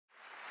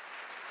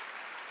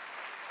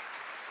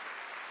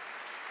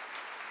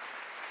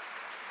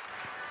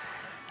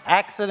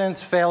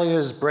Accidents,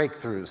 failures,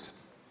 breakthroughs.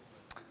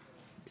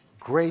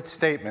 Great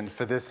statement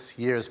for this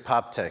year's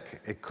PopTech.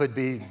 It could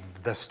be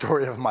the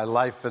story of my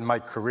life and my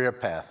career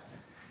path.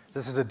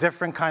 This is a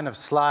different kind of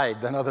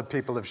slide than other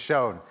people have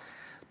shown.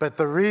 But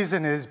the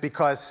reason is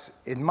because,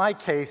 in my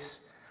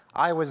case,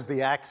 I was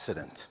the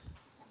accident.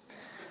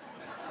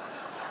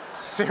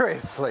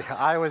 Seriously,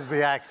 I was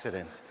the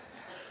accident.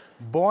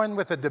 Born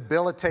with a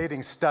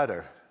debilitating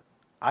stutter,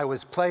 I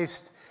was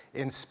placed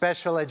in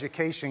special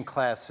education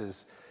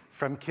classes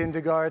from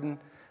kindergarten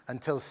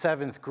until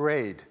 7th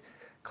grade.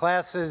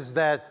 Classes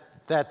that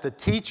the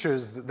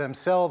teachers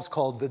themselves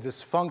called the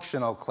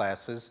dysfunctional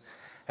classes,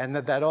 and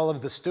that all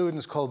of the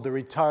students called the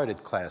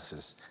retarded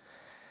classes.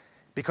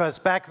 Because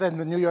back then,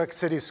 the New York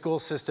City school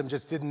system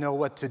just didn't know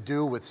what to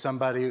do with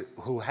somebody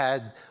who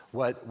had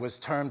what was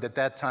termed at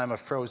that time a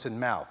frozen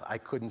mouth. I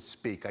couldn't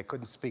speak. I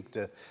couldn't speak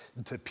to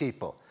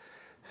people.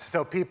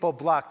 So people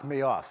blocked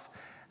me off.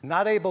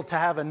 Not able to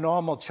have a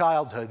normal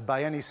childhood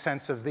by any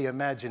sense of the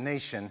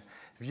imagination,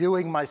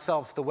 viewing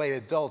myself the way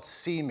adults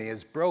see me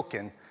as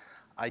broken,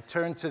 I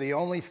turned to the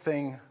only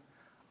thing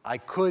I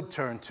could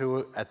turn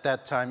to at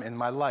that time in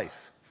my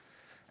life: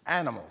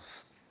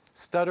 animals.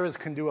 Stutterers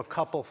can do a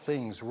couple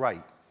things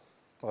right.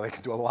 Well, they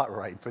can do a lot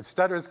right, but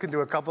stutterers can do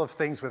a couple of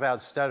things without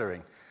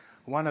stuttering.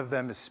 One of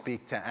them is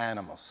speak to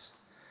animals.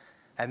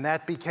 And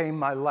that became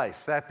my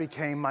life. That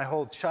became my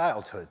whole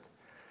childhood.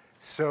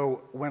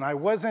 So when I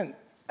wasn't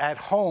at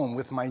home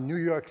with my New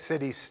York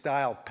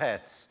City-style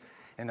pets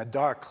in a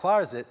dark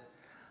closet,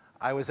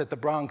 I was at the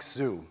Bronx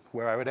Zoo,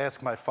 where I would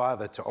ask my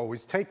father to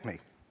always take me.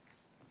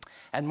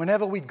 And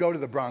whenever we'd go to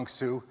the Bronx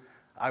Zoo,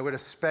 I would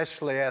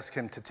especially ask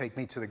him to take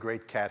me to the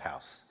Great Cat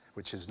House,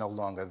 which is no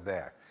longer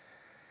there.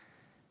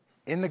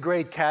 In the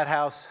Great Cat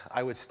House,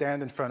 I would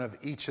stand in front of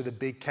each of the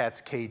big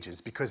cats' cages,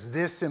 because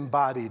this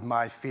embodied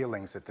my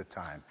feelings at the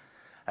time.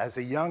 As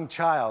a young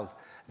child,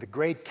 the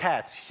great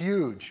cats,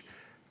 huge,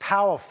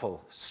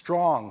 powerful,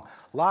 strong,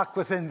 locked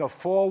within the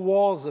four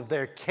walls of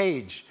their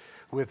cage,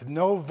 with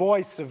no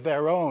voice of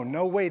their own,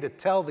 no way to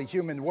tell the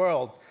human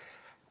world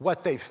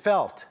what they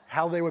felt,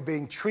 how they were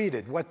being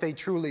treated, what they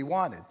truly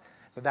wanted.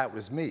 But that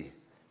was me.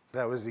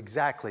 That was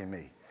exactly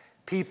me.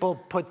 People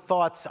put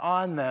thoughts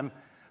on them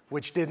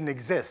which didn't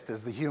exist,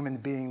 as the human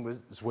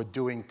beings were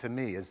doing to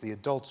me, as the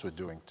adults were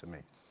doing to me.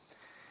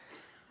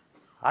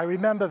 I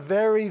remember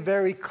very,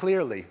 very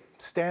clearly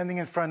standing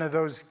in front of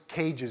those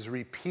cages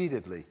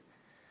repeatedly,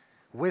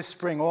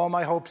 whispering all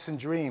my hopes and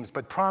dreams,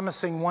 but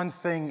promising one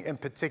thing in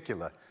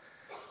particular: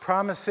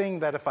 promising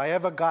that if I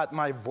ever got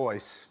my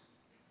voice,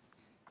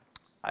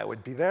 I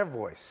would be their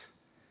voice,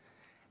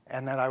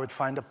 and that I would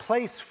find a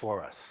place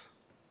for us.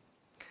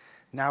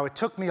 Now, it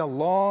took me a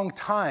long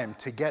time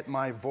to get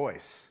my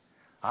voice.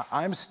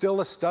 I'm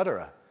still a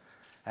stutterer,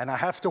 and I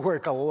have to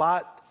work a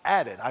lot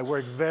at it. I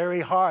work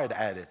very hard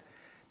at it,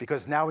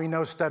 because now we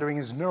know stuttering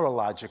is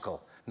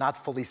neurological, not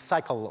fully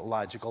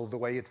psychological the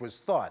way it was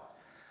thought.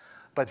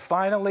 But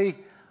finally,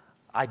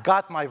 I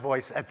got my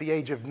voice at the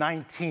age of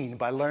 19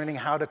 by learning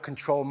how to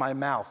control my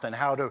mouth and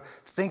how to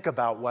think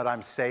about what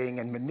I'm saying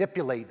and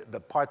manipulate the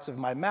parts of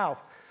my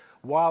mouth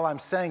while I'm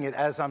saying it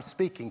as I'm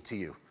speaking to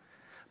you.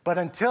 But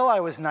until I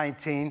was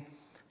 19,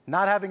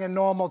 not having a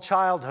normal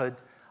childhood,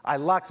 I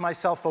locked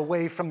myself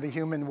away from the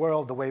human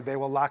world the way they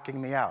were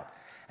locking me out.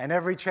 And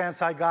every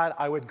chance I got,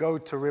 I would go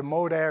to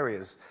remote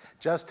areas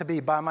just to be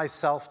by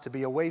myself, to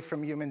be away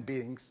from human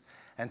beings,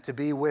 and to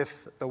be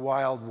with the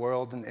wild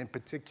world, and in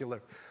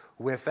particular,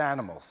 with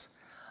animals.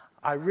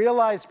 I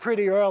realized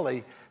pretty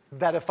early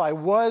that if I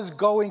was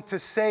going to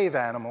save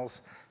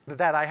animals,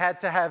 that I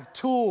had to have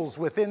tools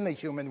within the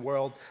human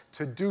world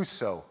to do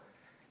so,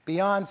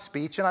 beyond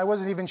speech, and I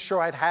wasn't even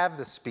sure I'd have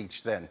the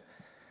speech then.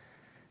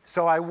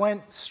 So I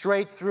went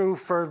straight through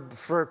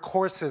for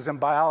courses in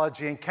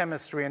biology and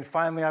chemistry, and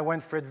finally I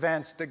went for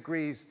advanced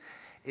degrees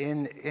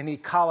in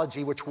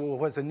ecology, which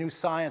was a new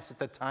science at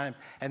the time,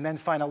 and then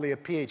finally a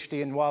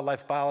PhD in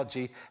wildlife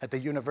biology at the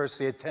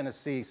University of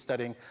Tennessee,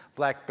 studying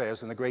black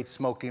bears in the Great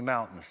Smoky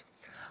Mountains.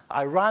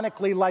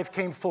 Ironically, life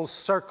came full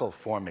circle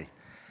for me.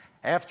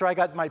 After I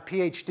got my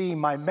PhD,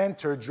 my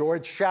mentor,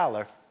 George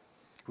Schaller,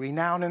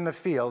 renowned in the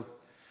field,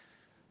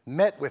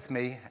 met with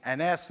me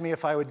and asked me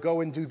if I would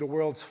go and do the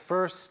world's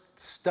first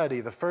study,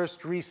 the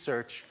first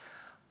research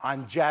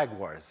on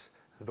jaguars,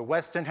 the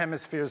Western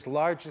Hemisphere's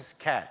largest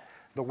cat,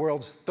 the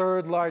world's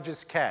third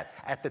largest cat.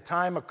 At the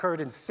time,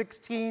 occurred in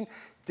 16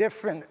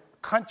 different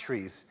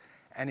countries,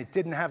 and it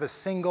didn't have a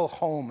single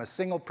home, a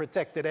single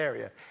protected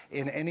area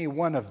in any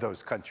one of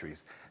those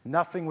countries.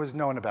 Nothing was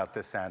known about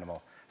this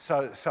animal,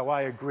 so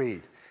I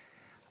agreed.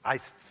 I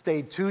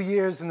stayed 2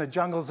 years in the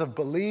jungles of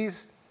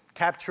Belize,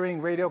 capturing,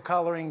 radio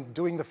coloring,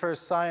 doing the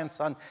first science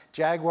on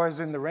jaguars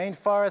in the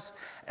rainforest,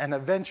 and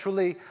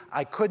eventually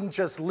I couldn't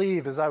just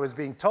leave as I was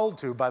being told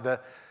to by the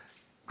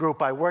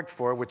group I worked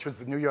for, which was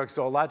the New York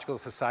Zoological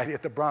Society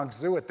at the Bronx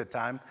Zoo at the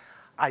time.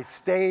 I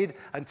stayed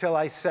until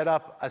I set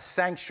up a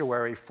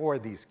sanctuary for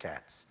these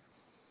cats.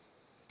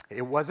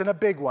 It wasn't a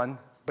big one,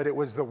 but it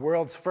was the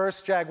world's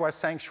first jaguar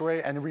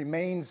sanctuary and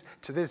remains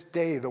to this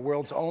day the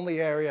world's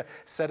only area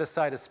set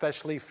aside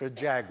especially for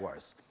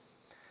jaguars.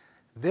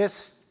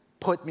 This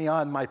put me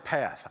on my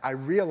path. I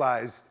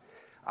realized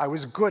I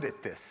was good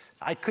at this.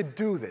 I could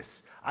do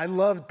this. I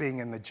loved being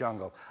in the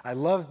jungle. I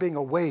loved being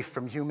away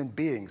from human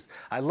beings.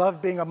 I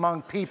loved being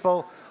among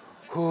people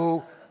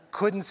who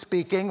couldn't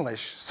speak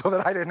English so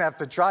that I didn't have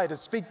to try to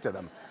speak to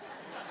them.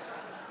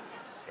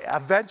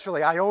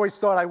 Eventually, I always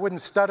thought I wouldn't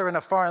stutter in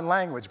a foreign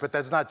language, but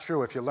that's not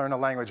true if you learn a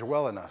language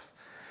well enough.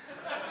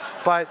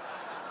 But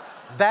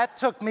that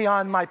took me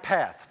on my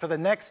path. For the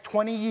next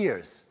 20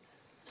 years,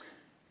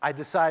 I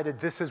decided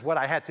this is what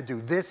I had to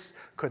do. This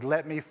could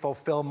let me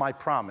fulfill my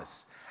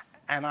promise.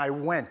 And I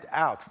went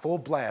out full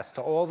blast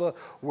to all the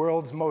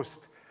world's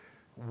most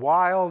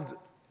wild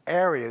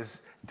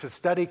areas to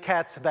study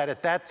cats that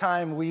at that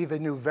time we either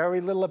knew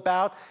very little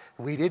about,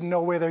 we didn't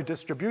know where their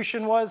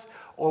distribution was,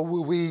 or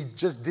we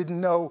just didn't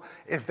know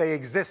if they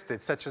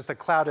existed, such as the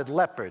clouded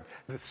leopard,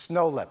 the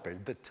snow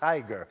leopard, the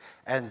tiger,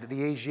 and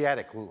the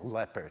Asiatic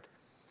leopard.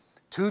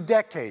 2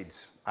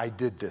 decades I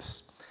did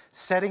this,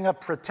 setting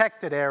up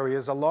protected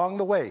areas along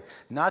the way,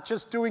 not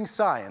just doing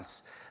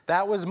science.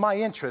 That was my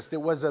interest.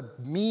 It was a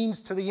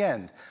means to the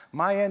end.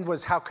 My end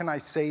was, how can I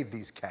save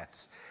these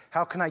cats?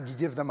 How can I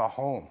give them a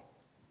home?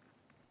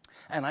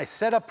 And I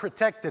set up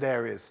protected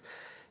areas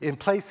in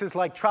places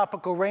like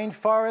tropical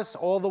rainforests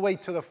all the way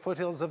to the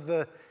foothills of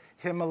the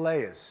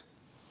Himalayas.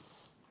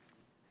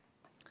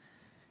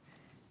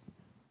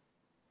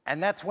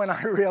 And that's when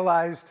I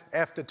realized,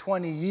 after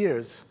 20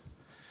 years,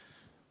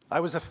 I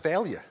was a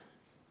failure.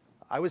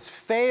 I was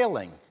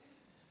failing.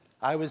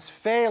 I was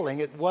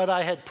failing at what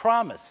I had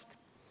promised.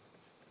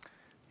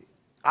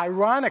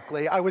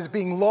 Ironically, I was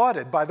being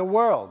lauded by the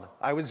world.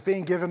 I was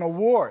being given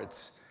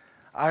awards.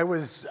 I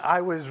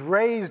was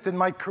raised in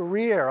my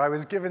career. I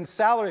was given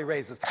salary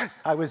raises.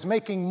 I was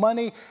making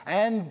money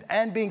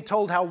and being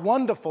told how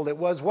wonderful it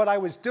was what I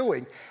was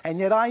doing. And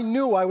yet I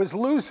knew I was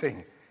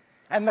losing.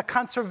 And the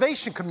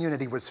conservation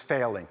community was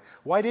failing.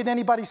 Why didn't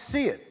anybody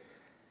see it?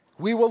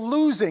 We were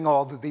losing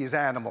all of these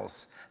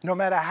animals. No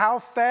matter how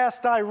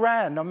fast I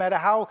ran, no matter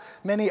how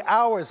many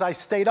hours I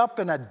stayed up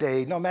in a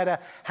day, no matter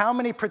how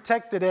many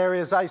protected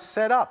areas I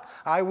set up,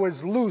 I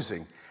was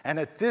losing. And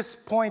at this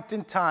point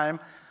in time,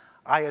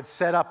 I had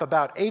set up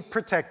about 8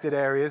 protected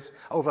areas,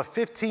 over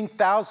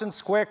 15,000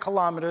 square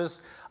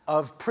kilometers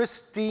of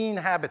pristine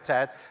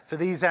habitat for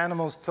these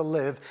animals to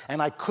live, and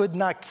I could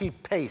not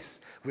keep pace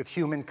with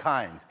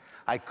humankind.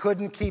 I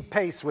couldn't keep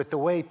pace with the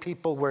way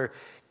people were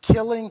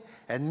killing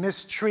and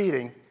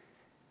mistreating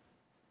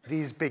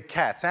these big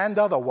cats and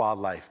other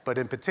wildlife, but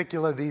in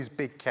particular these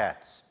big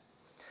cats.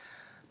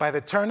 By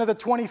the turn of the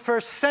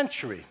 21st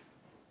century,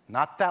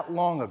 not that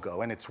long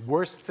ago, and it's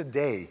worse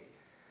today,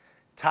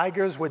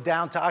 tigers were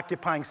down to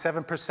occupying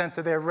 7%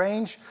 of their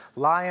range,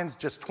 lions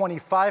just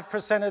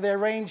 25% of their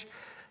range,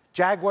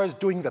 jaguars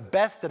doing the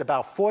best at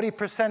about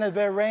 40% of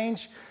their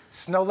range,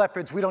 snow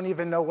leopards, we don't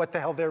even know what the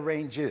hell their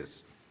range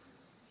is.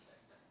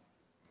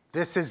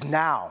 This is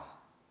now.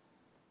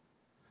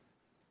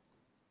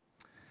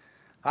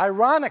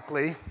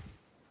 Ironically,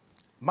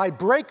 my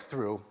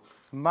breakthrough,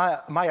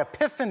 my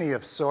epiphany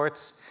of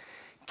sorts,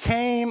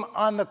 came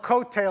on the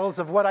coattails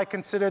of what I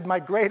considered my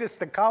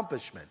greatest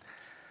accomplishment.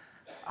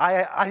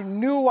 I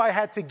knew I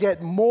had to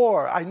get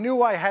more. I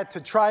knew I had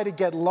to try to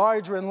get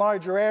larger and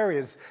larger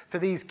areas for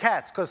these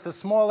cats because the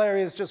small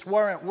areas just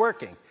weren't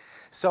working.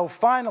 So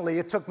finally,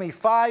 it took me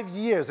 5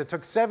 years, it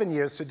took 7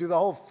 years to do the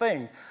whole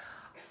thing.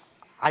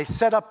 I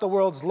set up the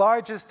world's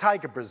largest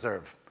tiger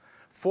preserve.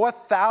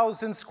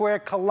 4,000 square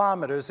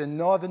kilometers in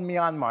northern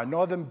Myanmar,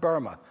 northern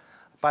Burma,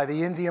 by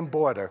the Indian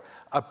border,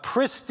 a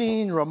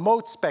pristine,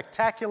 remote,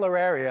 spectacular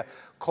area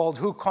called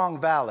Hukong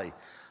Valley.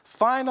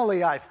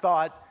 Finally, I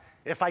thought,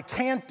 if I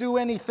can't do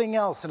anything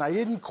else, and I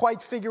didn't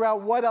quite figure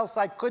out what else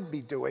I could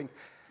be doing,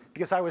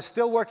 because I was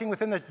still working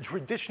within the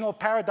traditional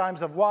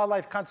paradigms of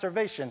wildlife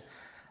conservation,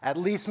 at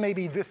least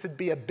maybe this would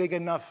be a big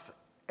enough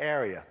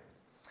area.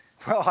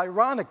 Well,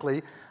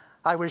 ironically,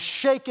 I was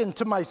shaken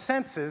to my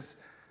senses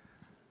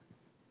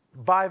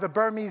by the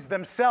Burmese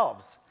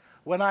themselves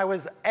when I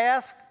was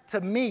asked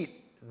to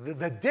meet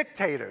the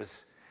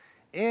dictators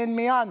in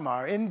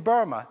Myanmar, in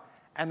Burma,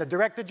 and the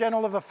Director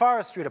General of the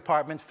Forestry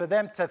Department for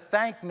them to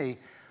thank me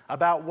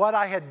about what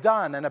I had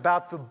done and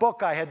about the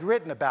book I had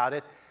written about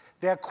it.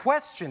 Their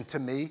question to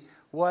me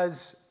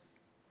was,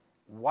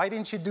 why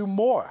didn't you do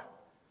more?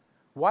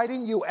 Why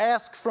didn't you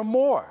ask for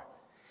more?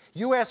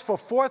 You asked for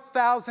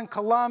 4,000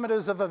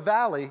 kilometers of a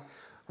valley,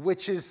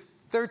 which is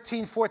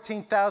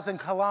 14,000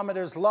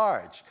 kilometers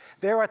large.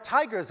 There are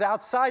tigers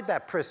outside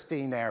that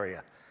pristine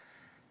area.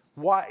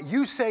 Why,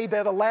 you say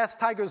they're the last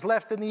tigers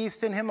left in the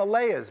eastern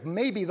Himalayas,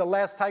 maybe the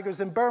last tigers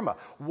in Burma.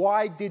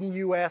 Why didn't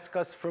you ask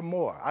us for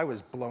more? I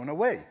was blown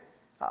away.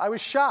 I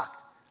was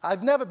shocked.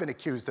 I've never been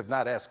accused of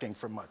not asking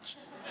for much.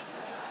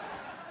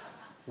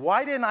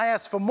 Why didn't I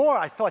ask for more?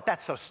 I thought,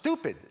 that's so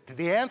stupid.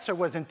 The answer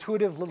was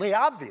intuitively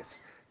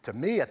obvious to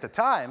me at the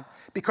time,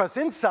 because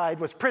inside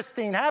was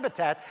pristine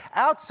habitat,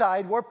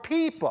 outside were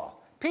people.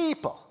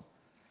 People.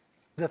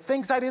 the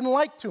things I didn't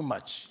like too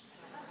much.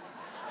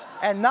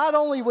 And not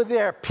only were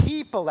there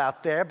people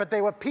out there, but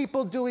they were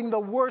people doing the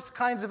worst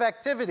kinds of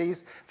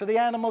activities for the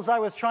animals I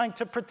was trying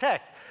to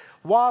protect.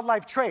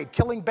 Wildlife trade,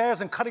 killing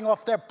bears and cutting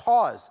off their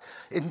paws.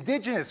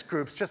 Indigenous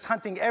groups just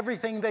hunting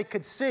everything they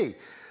could see.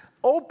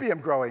 Opium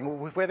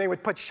growing, where they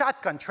would put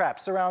shotgun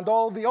traps around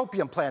all the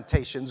opium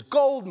plantations.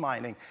 Gold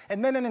mining,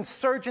 and then an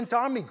insurgent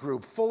army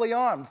group, fully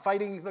armed,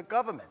 fighting the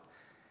government.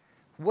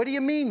 What do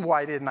you mean,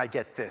 why didn't I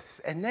get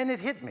this? And then it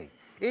hit me.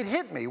 It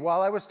hit me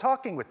while I was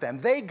talking with them.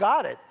 They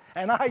got it,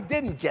 and I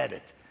didn't get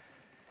it.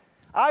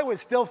 I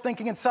was still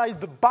thinking inside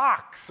the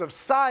box of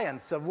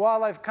science, of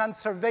wildlife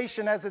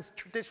conservation as it's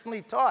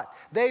traditionally taught.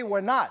 They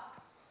were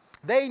not.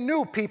 They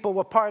knew people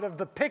were part of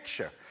the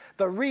picture.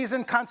 The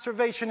reason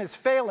conservation is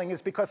failing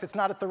is because it's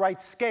not at the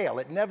right scale.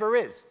 It never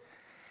is.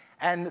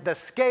 And the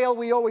scale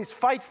we always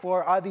fight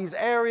for are these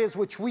areas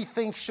which we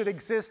think should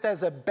exist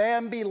as a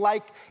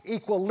Bambi-like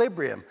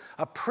equilibrium,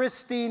 a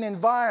pristine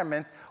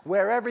environment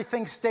where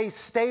everything stays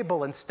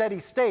stable and steady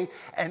state,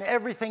 and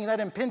everything that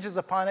impinges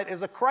upon it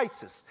is a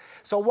crisis.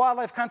 So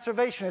wildlife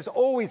conservation is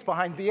always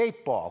behind the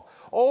 8 ball,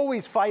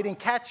 always fighting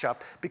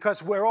catch-up,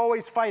 because we're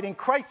always fighting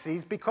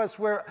crises because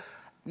we're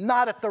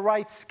not at the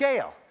right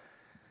scale.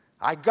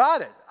 I got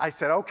it. I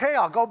said, okay,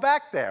 I'll go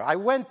back there. I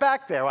went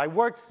back there. I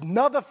worked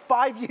another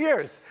 5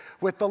 years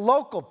with the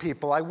local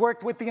people. I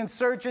worked with the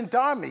insurgent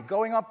army,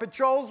 going on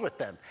patrols with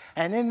them.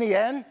 And in the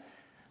end,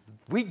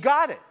 we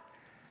got it.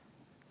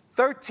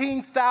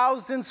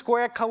 13,000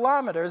 square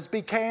kilometers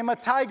became a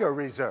tiger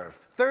reserve.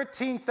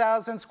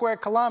 13,000 square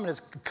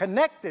kilometers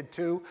connected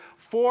to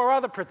 4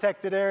 other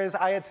protected areas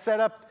I had set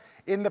up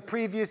in the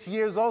previous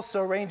years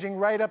also, ranging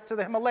right up to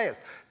the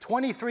Himalayas.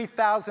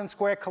 23,000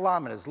 square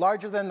kilometers,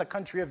 larger than the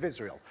country of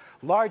Israel,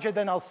 larger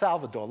than El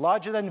Salvador,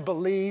 larger than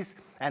Belize,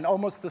 and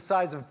almost the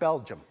size of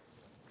Belgium.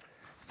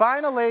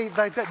 Finally,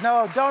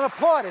 no, don't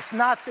applaud, it's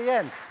not the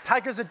end.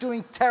 Tigers are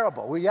doing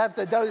terrible. We have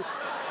to,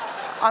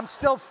 I'm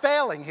still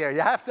failing here.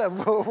 You have to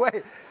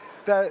wait.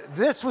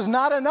 This was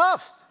not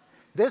enough.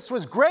 This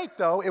was great,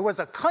 though. It was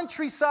a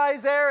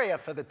country-size area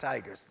for the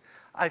tigers.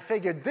 I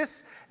figured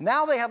this,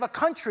 now they have a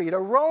country to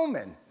roam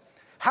in.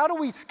 How do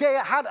we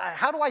scale,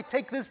 how do I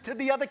take this to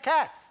the other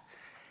cats?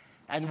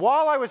 And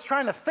while I was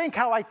trying to think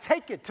how I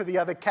take it to the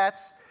other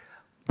cats,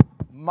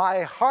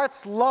 my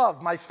heart's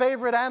love, my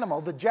favorite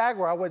animal, the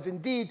jaguar, was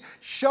indeed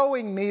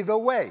showing me the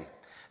way.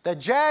 The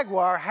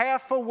jaguar,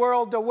 half a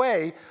world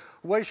away,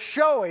 was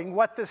showing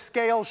what the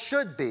scale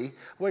should be,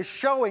 was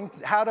showing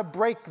how to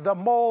break the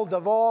mold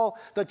of all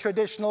the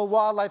traditional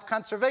wildlife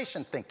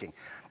conservation thinking.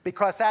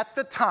 Because at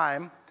the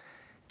time,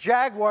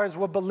 jaguars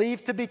were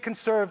believed to be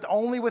conserved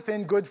only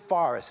within good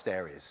forest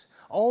areas,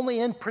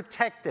 only in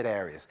protected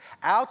areas.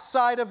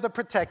 Outside of the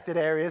protected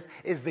areas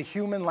is the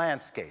human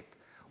landscape.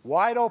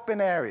 Wide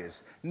open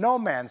areas, no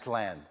man's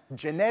land,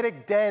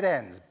 genetic dead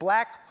ends,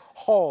 black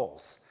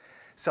holes.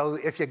 So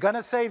if you're going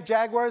to save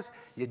jaguars,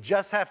 you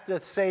just have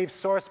to save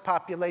source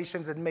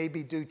populations and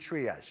maybe do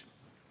triage.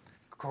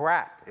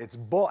 Crap, it's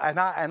bull. And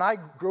I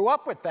grew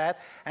up with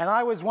that, and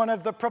I was one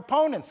of the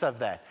proponents of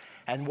that.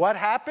 And what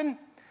happened?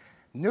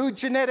 New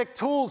genetic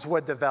tools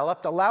were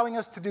developed, allowing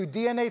us to do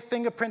DNA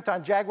fingerprint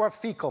on jaguar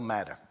fecal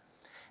matter.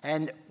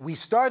 And we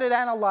started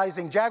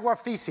analyzing jaguar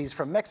feces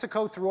from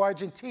Mexico through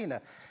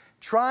Argentina,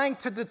 trying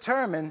to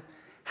determine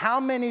how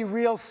many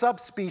real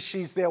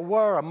subspecies there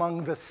were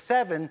among the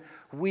 7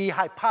 we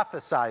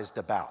hypothesized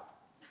about.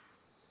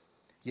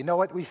 You know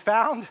what we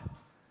found?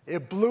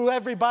 It blew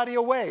everybody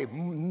away,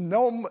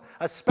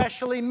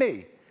 especially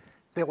me.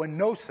 There were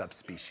no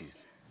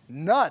subspecies,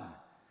 none.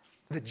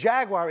 The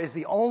jaguar is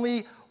the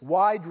only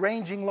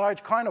wide-ranging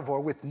large carnivore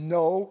with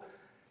no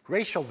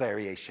racial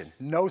variation,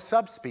 no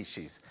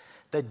subspecies.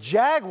 The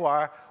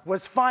jaguar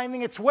was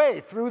finding its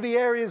way through the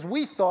areas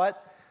we thought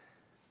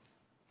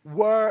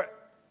were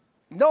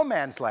no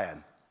man's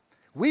land.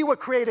 We were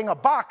creating a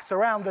box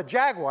around the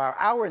jaguar.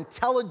 Our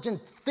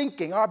intelligent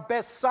thinking, our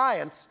best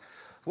science,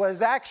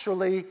 was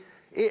actually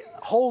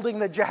holding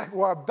the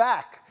jaguar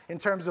back in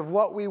terms of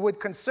what we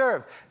would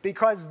conserve,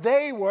 because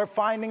they were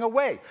finding a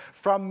way.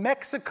 From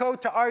Mexico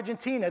to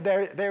Argentina,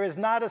 there is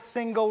not a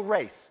single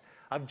race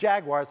of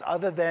jaguars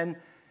other than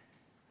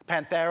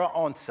Panthera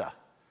onca.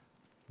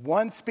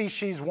 One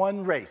species,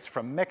 one race,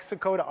 from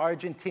Mexico to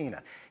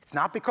Argentina. It's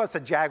not because a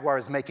jaguar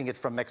is making it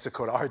from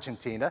Mexico to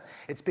Argentina.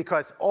 It's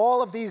because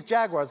all of these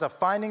jaguars are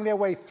finding their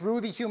way through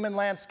the human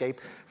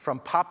landscape from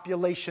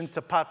population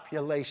to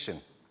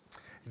population.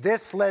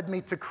 This led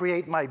me to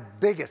create my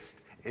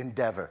biggest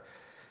endeavor,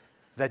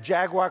 the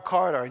Jaguar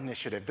Corridor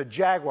Initiative, the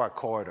Jaguar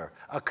Corridor,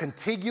 a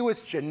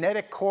contiguous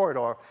genetic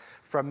corridor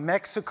from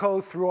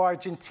Mexico through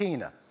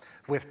Argentina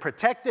with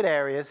protected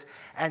areas,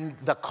 and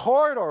the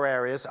corridor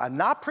areas are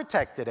not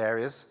protected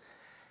areas,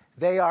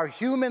 they are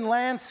human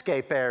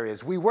landscape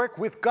areas. We work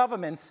with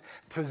governments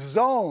to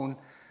zone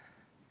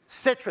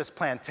citrus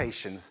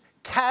plantations,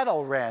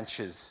 cattle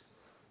ranches,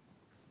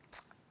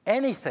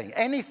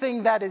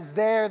 Anything that is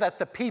there that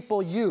the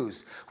people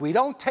use. We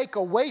don't take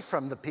away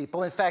from the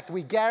people. In fact,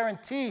 we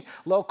guarantee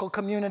local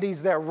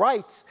communities their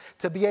rights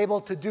to be able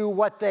to do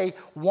what they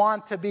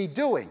want to be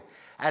doing,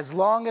 as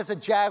long as a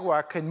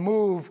jaguar can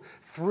move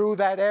through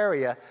that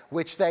area,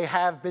 which they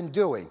have been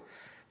doing.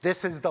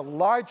 This is the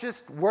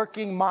largest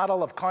working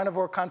model of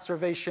carnivore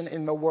conservation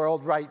in the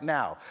world right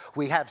now.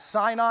 We have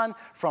sign-on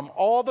from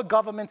all the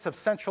governments of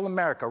Central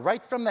America,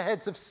 right from the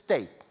heads of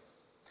state.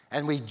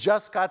 And we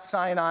just got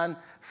sign-on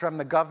from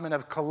the government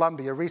of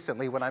Colombia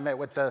recently when I met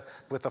with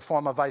the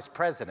former vice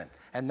president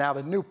and now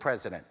the new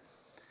president.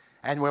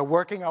 And we're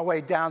working our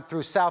way down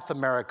through South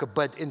America,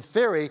 but in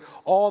theory,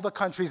 all the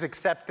countries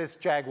accept this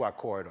jaguar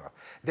corridor.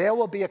 There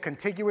will be a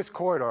contiguous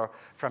corridor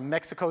from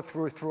Mexico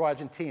through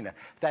Argentina.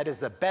 That is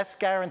the best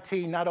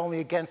guarantee not only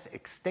against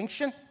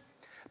extinction,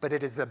 but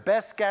it is the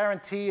best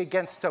guarantee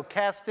against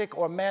stochastic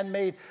or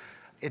man-made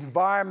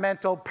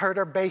environmental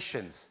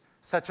perturbations,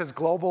 such as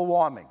global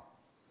warming.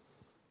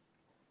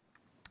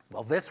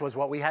 Well, this was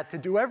what we had to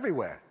do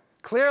everywhere.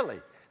 Clearly,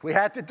 we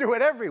had to do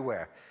it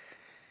everywhere.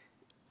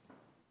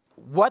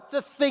 What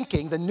the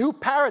thinking, the new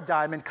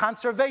paradigm in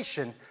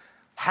conservation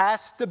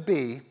has to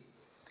be,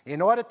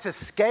 in order to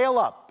scale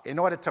up, in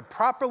order to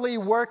properly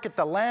work at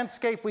the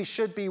landscape we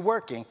should be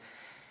working,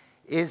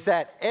 is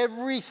that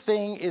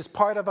everything is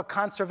part of a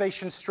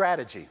conservation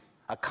strategy,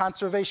 a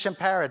conservation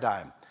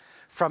paradigm,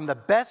 from the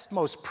best,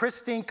 most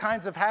pristine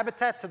kinds of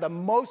habitat to the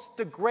most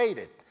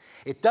degraded.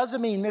 It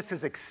doesn't mean this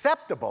is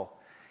acceptable.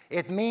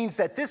 It means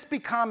that this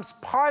becomes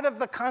part of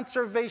the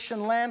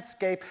conservation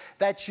landscape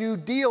that you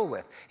deal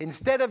with.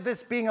 Instead of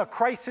this being a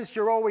crisis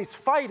you're always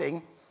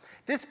fighting,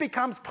 this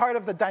becomes part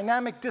of the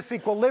dynamic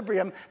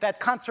disequilibrium that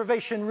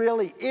conservation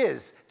really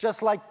is,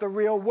 just like the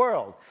real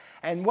world.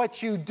 And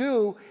what you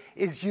do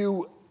is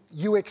you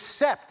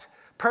accept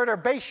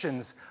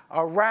perturbations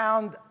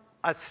around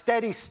a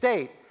steady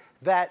state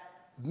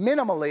that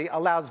minimally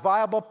allows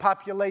viable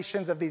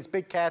populations of these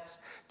big cats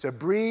to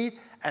breed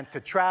and to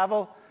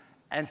travel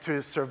and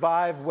to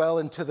survive well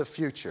into the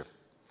future.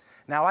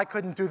 Now, I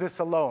couldn't do this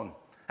alone,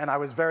 and I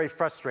was very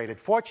frustrated.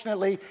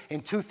 Fortunately, in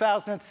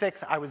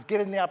 2006, I was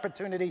given the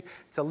opportunity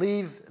to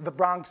leave the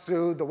Bronx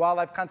Zoo, the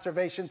Wildlife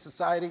Conservation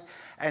Society,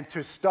 and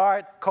to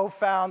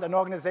co-found an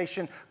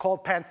organization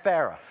called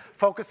Panthera,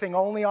 focusing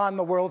only on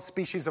the world's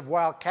species of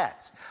wild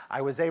cats.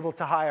 I was able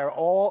to hire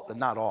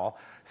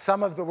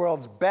some of the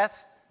world's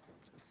best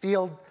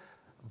felid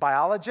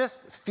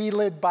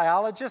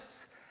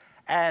biologists,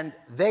 and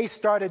they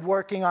started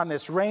working on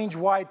this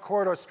range-wide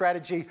corridor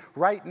strategy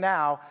right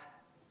now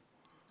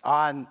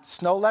on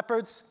snow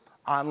leopards,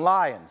 on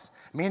lions.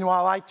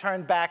 Meanwhile, I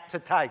turned back to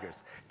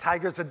tigers.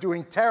 Tigers are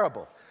doing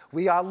terrible.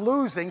 We are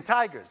losing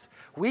tigers.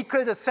 We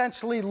could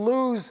essentially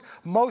lose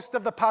most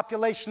of the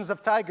populations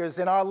of tigers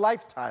in our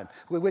lifetime,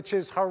 which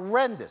is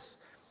horrendous.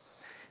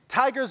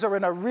 Tigers are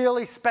in a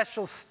really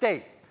special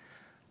state.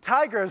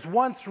 Tigers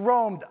once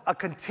roamed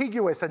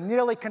a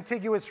nearly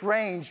contiguous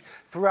range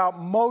throughout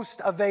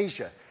most of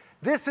Asia.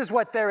 This is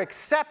what their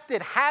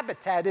accepted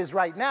habitat is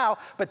right now,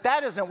 but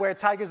that isn't where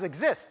tigers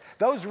exist.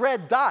 Those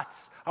red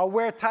dots are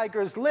where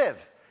tigers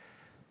live.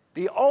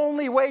 The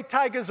only way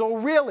tigers will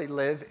really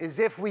live is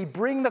if we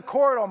bring the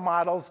corridor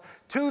models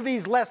to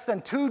these less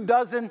than 2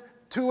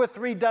 or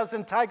 3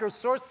 dozen tiger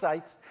source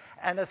sites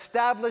and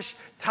establish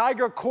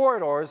tiger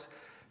corridors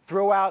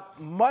throughout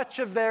much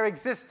of their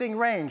existing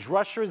range.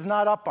 Russia is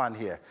not up on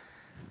here.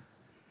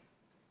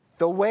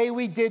 The way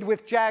we did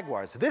with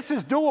jaguars. This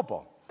is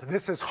doable.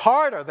 This is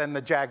harder than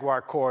the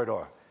jaguar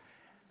corridor.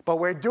 But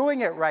we're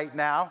doing it right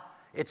now.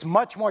 It's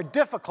much more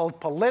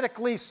difficult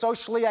politically,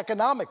 socially,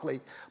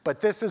 economically,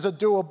 but this is a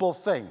doable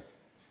thing.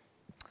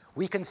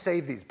 We can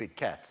save these big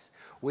cats.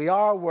 We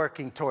are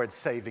working towards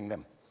saving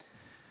them.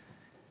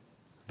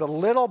 The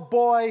little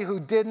boy who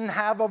didn't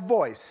have a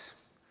voice,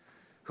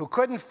 who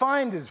couldn't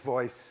find his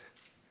voice,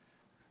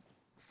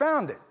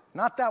 found it.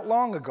 Not that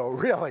long ago,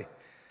 really,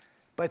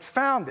 but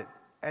found it.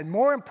 And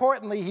more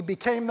importantly, he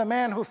became the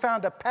man who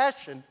found a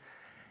passion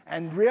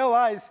and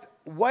realized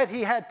what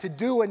he had to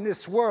do in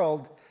this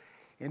world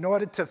in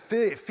order to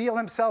feel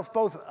himself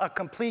both a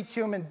complete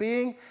human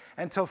being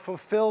and to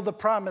fulfill the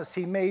promise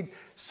he made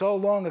so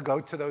long ago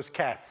to those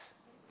cats.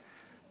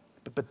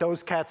 But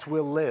those cats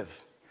will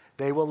live.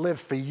 They will live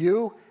for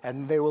you,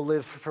 and they will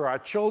live for our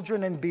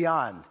children and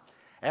beyond.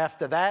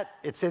 After that,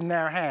 it's in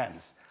their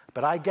hands.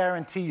 But I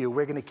guarantee you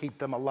we're going to keep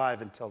them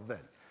alive until then.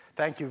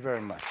 Thank you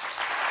very much.